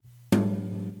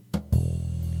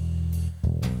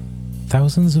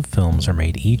Thousands of films are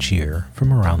made each year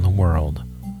from around the world.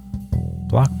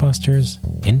 Blockbusters,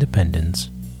 independents,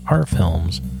 art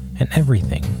films, and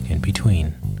everything in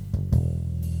between.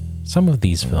 Some of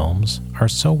these films are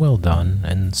so well done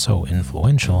and so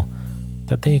influential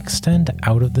that they extend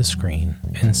out of the screen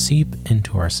and seep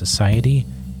into our society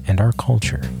and our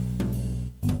culture.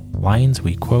 Lines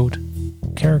we quote,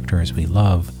 characters we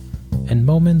love, and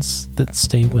moments that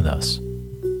stay with us.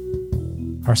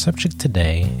 Our subject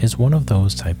today is one of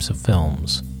those types of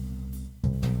films.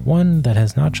 One that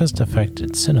has not just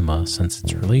affected cinema since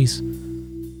its release,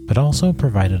 but also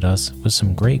provided us with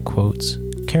some great quotes,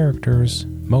 characters,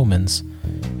 moments,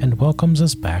 and welcomes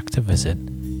us back to visit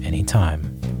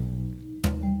anytime.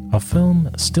 A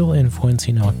film still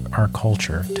influencing our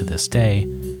culture to this day,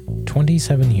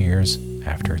 27 years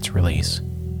after its release.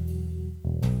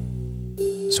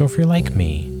 So if you're like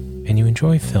me, and you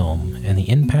enjoy film and the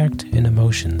impact and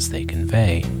emotions they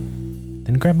convey,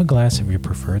 then grab a glass of your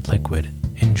preferred liquid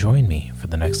and join me for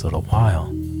the next little while.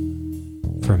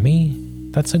 For me,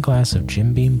 that's a glass of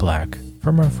Jim Beam Black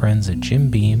from our friends at Jim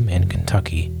Beam in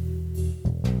Kentucky.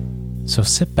 So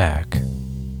sit back,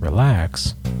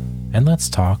 relax, and let's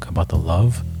talk about the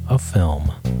love of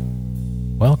film.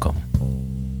 Welcome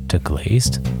to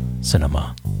Glazed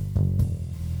Cinema.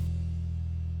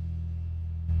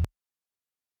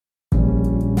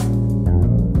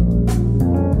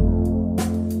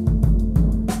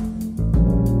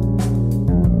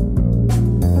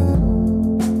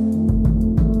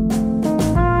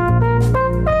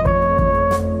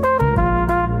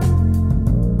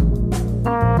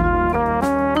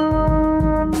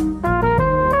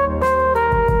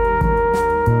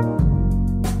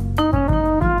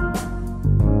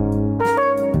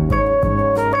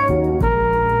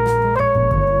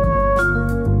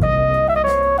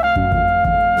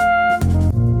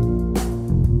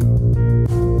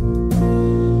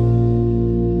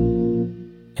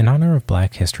 In honor of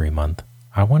Black History Month,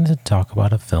 I wanted to talk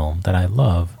about a film that I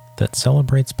love that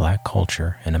celebrates Black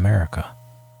culture in America.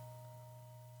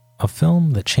 A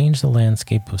film that changed the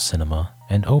landscape of cinema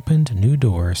and opened new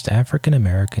doors to African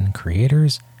American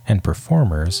creators and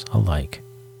performers alike.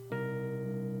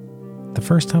 The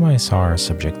first time I saw our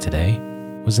subject today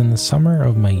was in the summer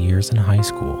of my years in high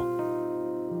school.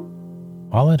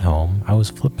 While at home, I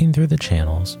was flipping through the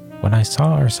channels when I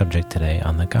saw our subject today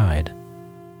on the guide.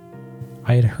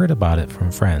 I had heard about it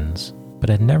from friends, but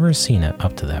had never seen it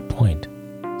up to that point,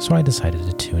 so I decided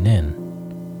to tune in.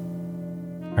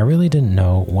 I really didn't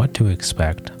know what to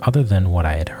expect other than what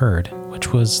I had heard,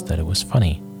 which was that it was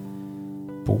funny.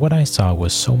 But what I saw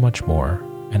was so much more,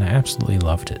 and I absolutely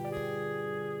loved it.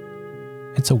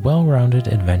 It's a well-rounded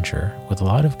adventure with a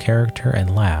lot of character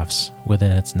and laughs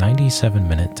within its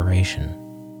 97-minute duration.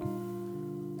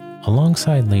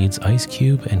 Alongside leads Ice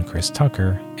Cube and Chris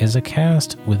Tucker is a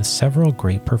cast with several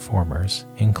great performers,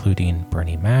 including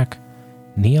Bernie Mac,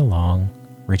 Nia Long,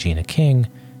 Regina King,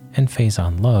 and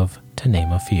Faizon Love, to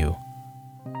name a few.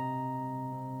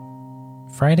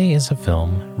 Friday is a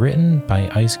film written by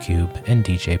Ice Cube and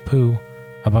DJ Pooh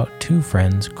about two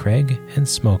friends, Craig and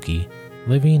Smokey,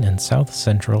 living in South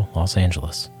Central Los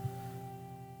Angeles.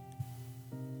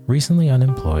 Recently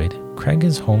unemployed, Craig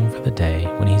is home for the day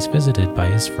when he's visited by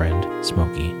his friend,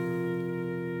 Smokey.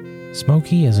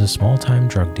 Smokey is a small-time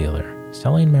drug dealer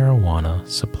selling marijuana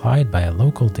supplied by a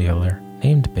local dealer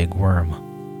named Big Worm.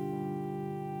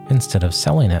 Instead of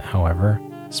selling it, however,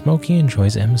 Smokey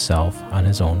enjoys it himself on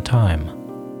his own time.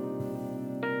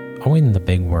 Owing the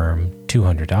Big Worm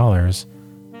 $200,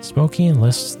 Smokey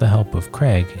enlists the help of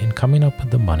Craig in coming up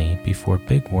with the money before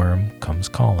Big Worm comes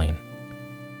calling.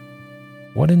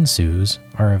 What ensues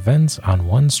are events on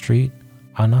one street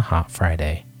on a hot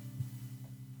Friday.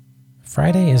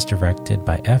 Friday is directed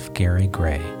by F. Gary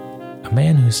Gray, a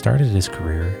man who started his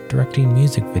career directing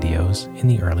music videos in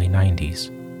the early 90s.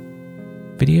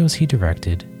 Videos he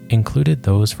directed included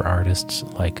those for artists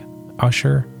like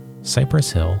Usher,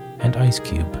 Cypress Hill, and Ice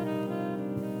Cube.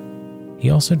 He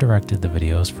also directed the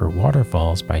videos for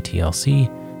Waterfalls by TLC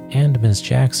and Ms.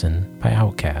 Jackson by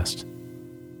Outkast.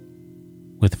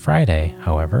 With Friday,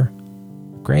 however,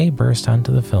 Gray burst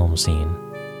onto the film scene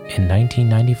in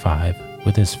 1995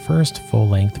 with his first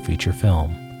full-length feature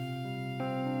film.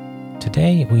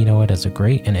 Today, we know it as a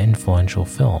great and influential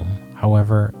film.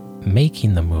 However,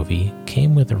 making the movie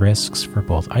came with risks for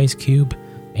both Ice Cube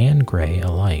and Gray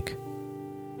alike.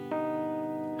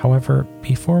 However,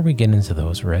 before we get into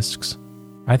those risks,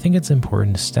 I think it's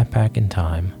important to step back in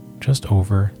time just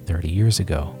over 30 years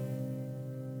ago.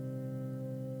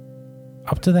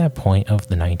 Up to that point of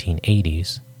the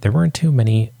 1980s, there weren't too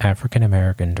many African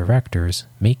American directors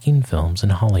making films in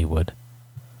Hollywood.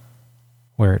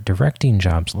 Where directing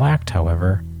jobs lacked,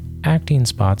 however, acting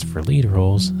spots for lead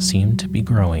roles seemed to be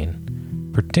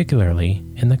growing, particularly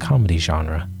in the comedy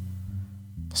genre.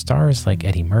 Stars like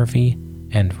Eddie Murphy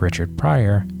and Richard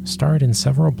Pryor starred in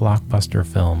several blockbuster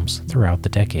films throughout the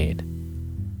decade.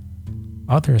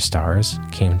 Other stars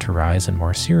came to rise in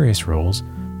more serious roles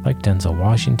like Denzel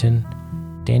Washington,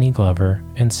 Danny Glover,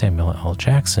 and Samuel L.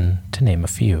 Jackson, to name a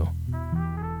few.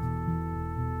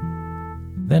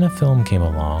 Then a film came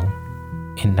along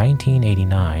in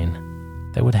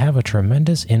 1989 that would have a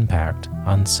tremendous impact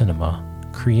on cinema,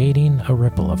 creating a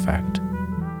ripple effect.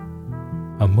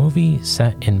 A movie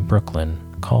set in Brooklyn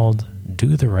called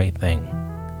Do the Right Thing.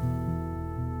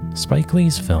 Spike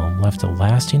Lee's film left a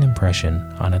lasting impression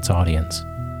on its audience,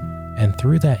 and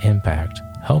through that impact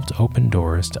helped open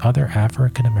doors to other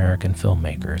African American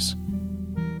filmmakers.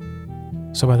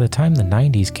 So by the time the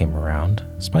 90s came around,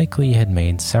 Spike Lee had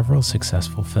made several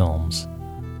successful films.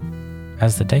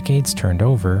 As the decades turned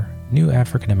over, new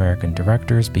African American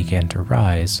directors began to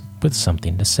rise with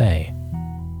something to say.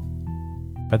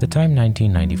 By the time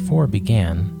 1994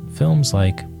 began, films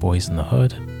like Boys in the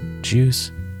Hood,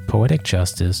 Juice, Poetic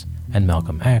Justice, and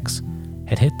Malcolm X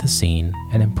had hit the scene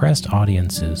and impressed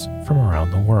audiences from around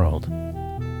the world.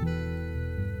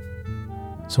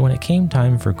 So when it came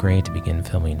time for Gray to begin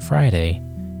filming Friday,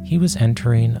 he was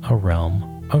entering a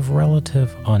realm of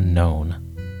relative unknown.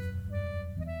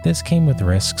 This came with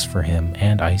risks for him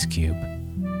and Ice Cube.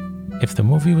 If the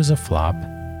movie was a flop,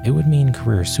 it would mean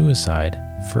career suicide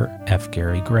for F.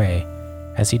 Gary Gray,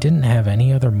 as he didn't have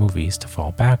any other movies to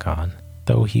fall back on,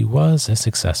 though he was a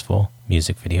successful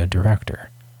music video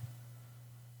director.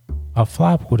 A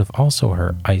flop would have also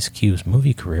hurt Ice Cube's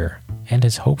movie career and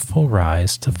his hopeful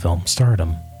rise to film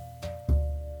stardom.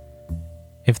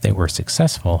 If they were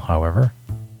successful, however,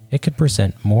 it could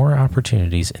present more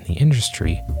opportunities in the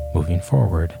industry moving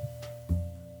forward.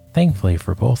 Thankfully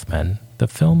for both men, the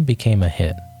film became a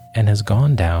hit and has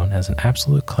gone down as an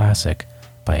absolute classic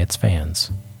by its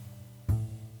fans.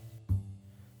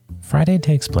 Friday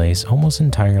takes place almost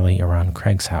entirely around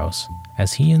Craig's house,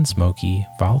 as he and Smokey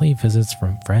volley visits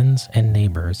from friends and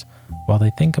neighbors while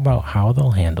they think about how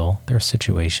they'll handle their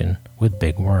situation with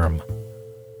Big Worm.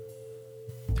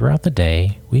 Throughout the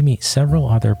day, we meet several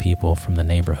other people from the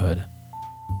neighborhood.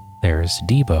 There's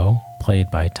Debo, played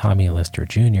by Tommy Lister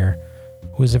Jr.,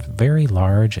 who is a very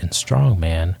large and strong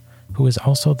man who is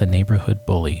also the neighborhood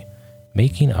bully,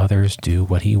 making others do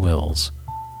what he wills.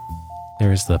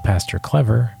 There's the Pastor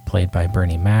Clever, played by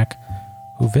Bernie Mac,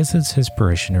 who visits his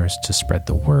parishioners to spread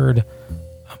the word,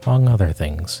 among other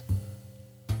things.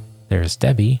 There's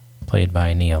Debbie, played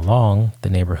by Nia Long, the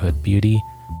neighborhood beauty,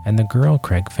 and the girl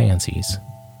Craig fancies.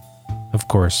 Of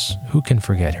course, who can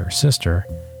forget her sister?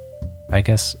 I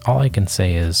guess all I can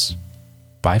say is,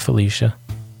 bye Felicia.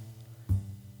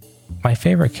 My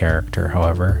favorite character,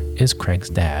 however, is Craig's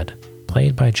dad,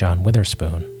 played by John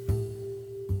Witherspoon.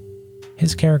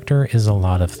 His character is a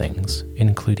lot of things,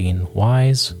 including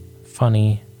wise,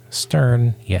 funny,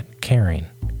 stern, yet caring.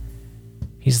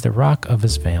 He's the rock of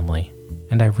his family,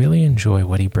 and I really enjoy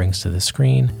what he brings to the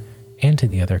screen and to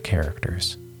the other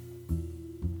characters.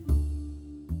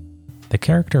 The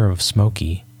character of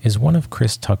Smokey is one of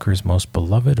Chris Tucker's most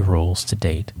beloved roles to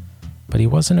date, but he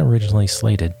wasn't originally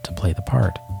slated to play the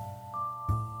part.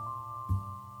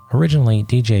 Originally,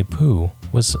 DJ Pooh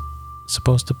was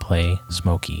supposed to play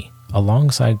Smokey,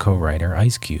 alongside co-writer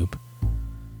Ice Cube.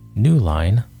 New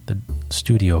Line, the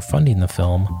studio funding the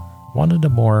film, wanted a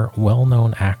more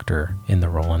well-known actor in the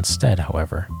role instead,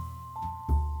 however.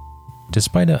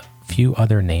 Despite a few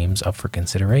other names up for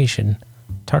consideration,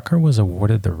 Tucker was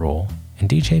awarded the role, and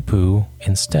DJ Pooh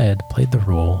instead played the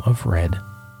role of Red.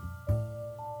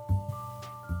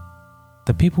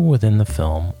 The people within the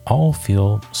film all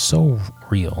feel so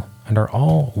real and are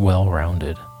all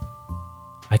well-rounded.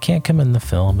 I can't commend the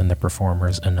film and the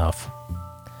performers enough.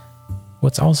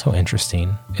 What's also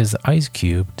interesting is that Ice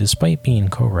Cube, despite being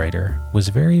co-writer, was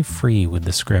very free with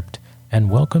the script and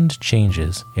welcomed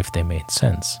changes if they made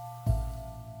sense.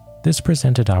 This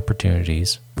presented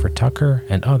opportunities for Tucker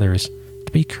and others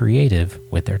to be creative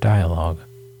with their dialogue.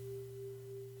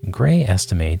 Gray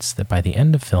estimates that by the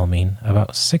end of filming,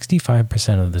 about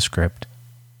 65% of the script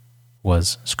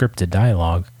was scripted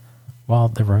dialogue, while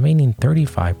the remaining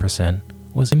 35%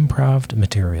 was improv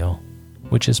material,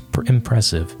 which is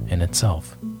impressive in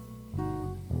itself.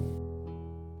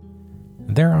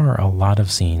 There are a lot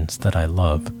of scenes that I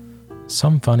love,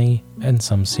 some funny and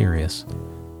some serious.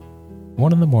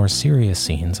 One of the more serious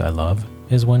scenes I love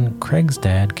is when Craig's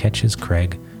dad catches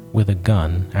Craig with a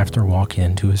gun after walking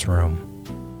into his room.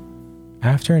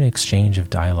 After an exchange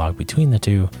of dialogue between the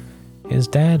two, his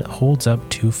dad holds up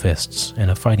two fists in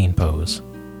a fighting pose.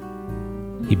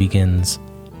 He begins,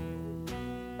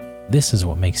 "This is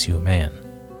what makes you a man.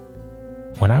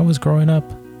 When I was growing up,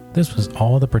 this was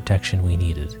all the protection we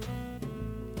needed.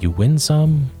 You win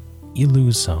some, you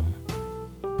lose some,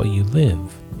 but you live.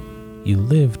 You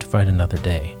live to fight another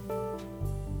day."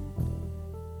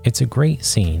 It's a great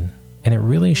scene, and it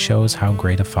really shows how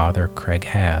great a father Craig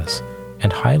has,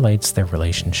 and highlights their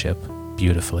relationship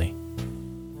beautifully.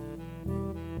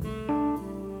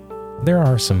 There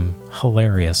are some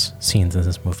hilarious scenes in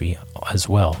this movie as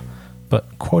well, but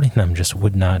quoting them just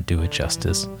would not do it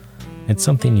justice. It's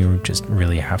something you just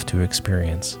really have to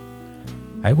experience.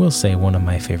 I will say one of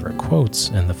my favorite quotes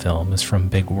in the film is from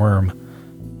Big Worm,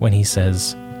 when he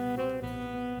says,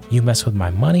 "You mess with my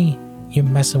money, you're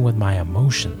messing with my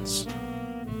emotions."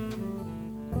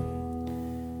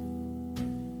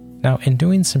 Now, in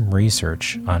doing some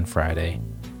research on Friday,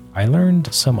 I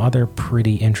learned some other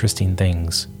pretty interesting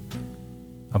things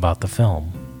about the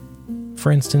film.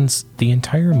 For instance, the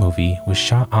entire movie was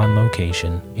shot on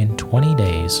location in 20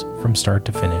 days from start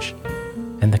to finish,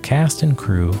 and the cast and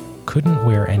crew couldn't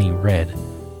wear any red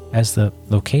as the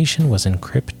location was in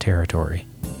Crip territory.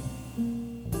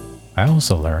 I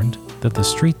also learned that the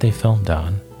street they filmed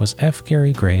on was F.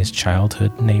 Gary Gray's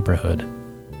childhood neighborhood.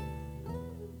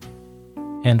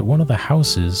 And one of the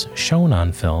houses shown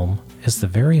on film is the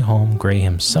very home Gray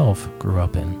himself grew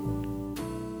up in.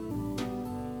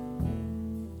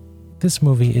 This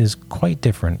movie is quite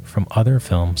different from other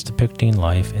films depicting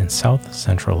life in South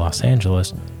Central Los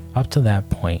Angeles up to that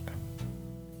point.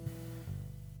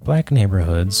 Black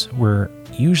neighborhoods were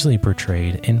usually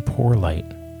portrayed in poor light,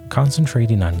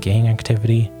 concentrating on gang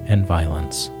activity and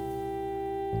violence.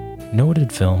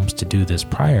 Noted films to do this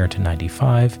prior to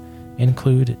 '95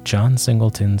 include John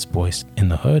Singleton's Boyz n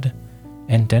the Hood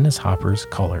and Dennis Hopper's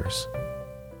Colors.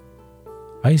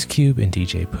 Ice Cube and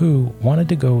DJ Pooh wanted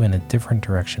to go in a different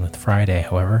direction with Friday,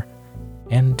 however,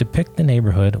 and depict the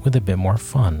neighborhood with a bit more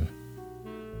fun.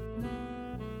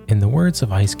 In the words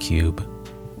of Ice Cube,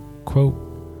 quote,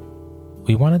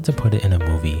 "We wanted to put it in a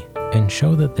movie and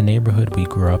show that the neighborhood we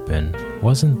grew up in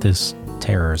wasn't this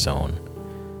terror zone.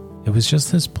 It was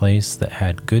just this place that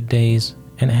had good days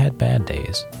and it had bad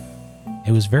days.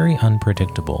 It was very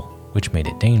unpredictable, which made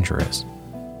it dangerous.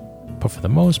 But for the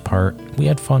most part, we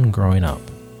had fun growing up."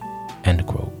 End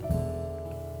quote.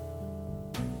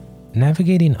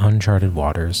 Navigating uncharted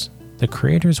waters, the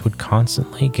creators would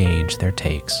constantly gauge their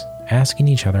takes, asking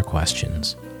each other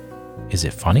questions. Is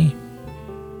it funny?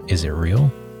 Is it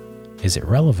real? Is it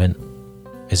relevant?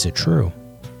 Is it true?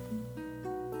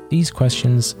 These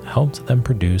questions helped them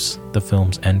produce the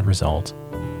film's end result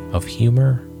of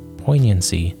humor,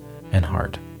 poignancy, and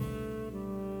heart.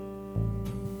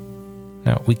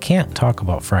 Now, we can't talk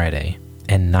about Friday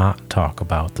and not talk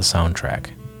about the soundtrack.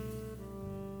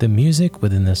 The music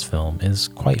within this film is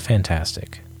quite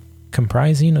fantastic,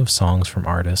 comprising of songs from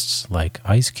artists like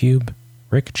Ice Cube,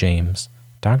 Rick James,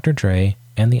 Dr. Dre,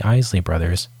 and the Isley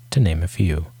Brothers, to name a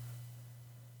few.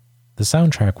 The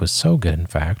soundtrack was so good, in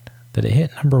fact, that it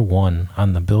hit number 1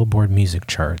 on the Billboard music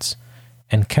charts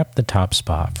and kept the top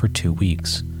spot for 2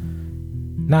 weeks.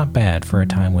 Not bad for a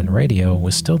time when radio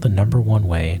was still the number 1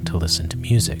 way to listen to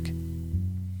music.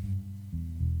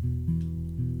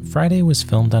 Friday was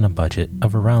filmed on a budget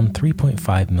of around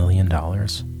 $3.5 million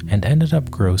and ended up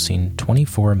grossing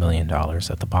 $24 million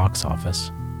at the box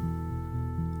office.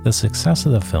 The success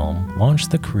of the film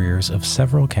launched the careers of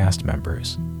several cast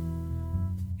members.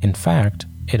 In fact,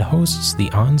 it hosts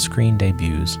the on-screen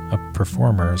debuts of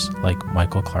performers like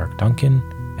Michael Clarke Duncan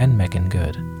and Megan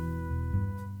Good.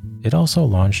 It also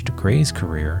launched Gray's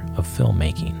career of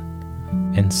filmmaking,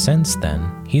 and since then,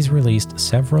 he's released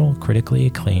several critically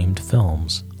acclaimed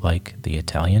films like The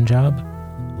Italian Job,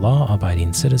 Law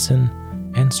Abiding Citizen,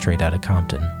 and Straight Outta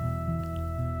Compton.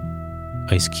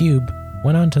 Ice Cube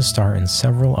went on to star in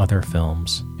several other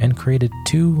films and created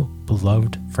 2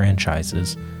 beloved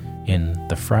franchises in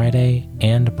the Friday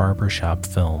and Barbershop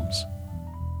films.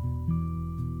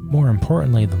 More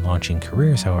importantly than launching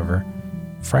careers, however,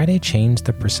 Friday changed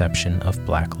the perception of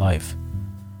Black life.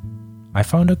 I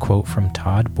found a quote from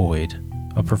Todd Boyd,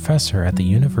 a professor at the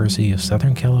University of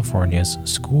Southern California's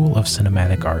School of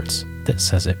Cinematic Arts, that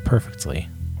says it perfectly.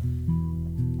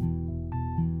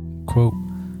 Quote,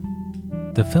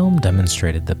 "The film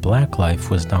demonstrated that Black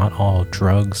life was not all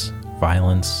drugs,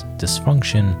 violence,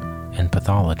 dysfunction, and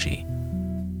pathology.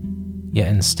 Yet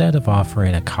instead of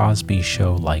offering a Cosby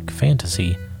Show-like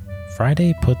fantasy,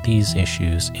 Friday put these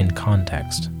issues in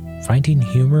context, finding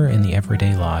humor in the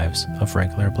everyday lives of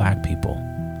regular Black people.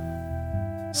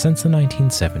 Since the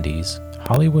 1970s,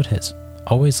 Hollywood has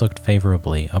always looked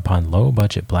favorably upon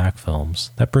low-budget black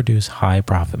films that produce high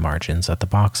profit margins at the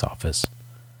box office.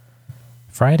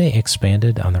 Friday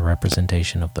expanded on the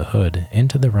representation of the hood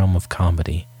into the realm of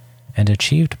comedy and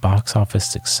achieved box office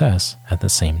success at the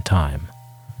same time."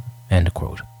 End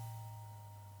quote.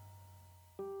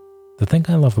 The thing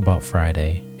I love about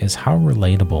Friday is how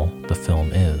relatable the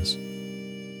film is.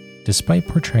 Despite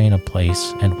portraying a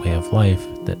place and way of life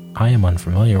that I am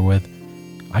unfamiliar with,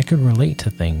 I could relate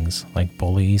to things like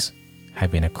bullies,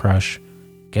 having a crush,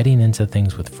 getting into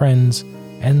things with friends,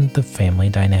 and the family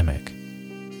dynamic.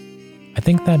 I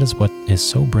think that is what is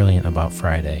so brilliant about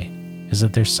Friday, is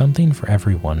that there's something for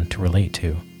everyone to relate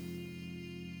to.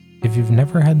 If you've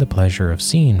never had the pleasure of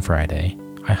seeing Friday,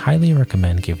 I highly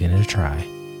recommend giving it a try.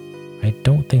 I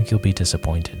don't think you'll be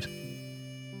disappointed.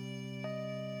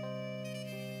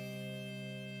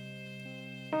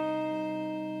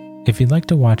 If you'd like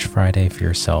to watch Friday for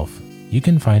yourself, you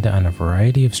can find it on a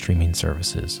variety of streaming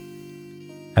services.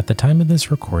 At the time of this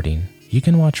recording, you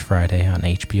can watch Friday on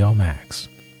HBO Max.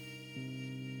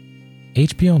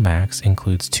 HBO Max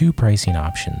includes 2 pricing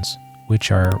options,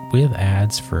 which are with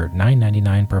ads for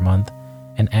 $9.99 per month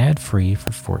and ad-free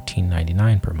for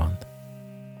 $14.99 per month.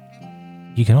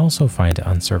 You can also find it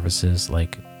on services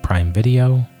like Prime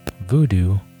Video,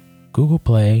 Vudu, Google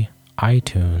Play,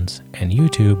 iTunes, and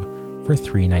YouTube for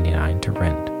 $3.99 to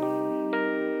rent.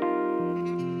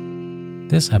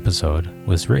 This episode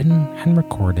was written and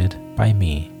recorded by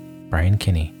me, Brian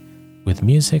Kinney, with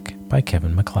music by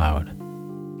Kevin MacLeod.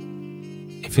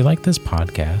 If you like this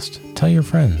podcast, tell your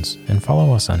friends and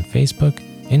follow us on Facebook,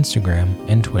 Instagram,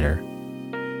 and Twitter.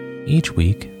 Each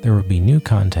week, there will be new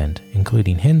content,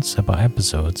 including hints about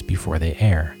episodes before they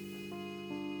air.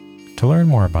 To learn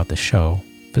more about the show,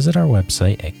 visit our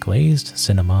website at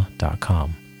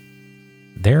glazedcinema.com.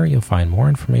 There you'll find more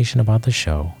information about the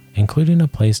show, including a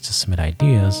place to submit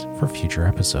ideas for future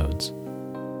episodes.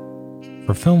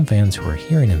 For film fans who are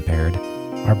hearing impaired,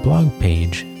 our blog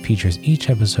page features each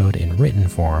episode in written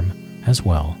form as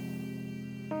well.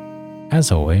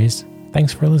 As always,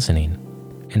 thanks for listening,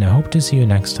 and I hope to see you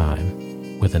next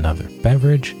time with another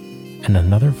beverage and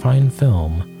another fine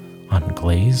film on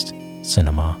Glazed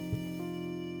Cinema.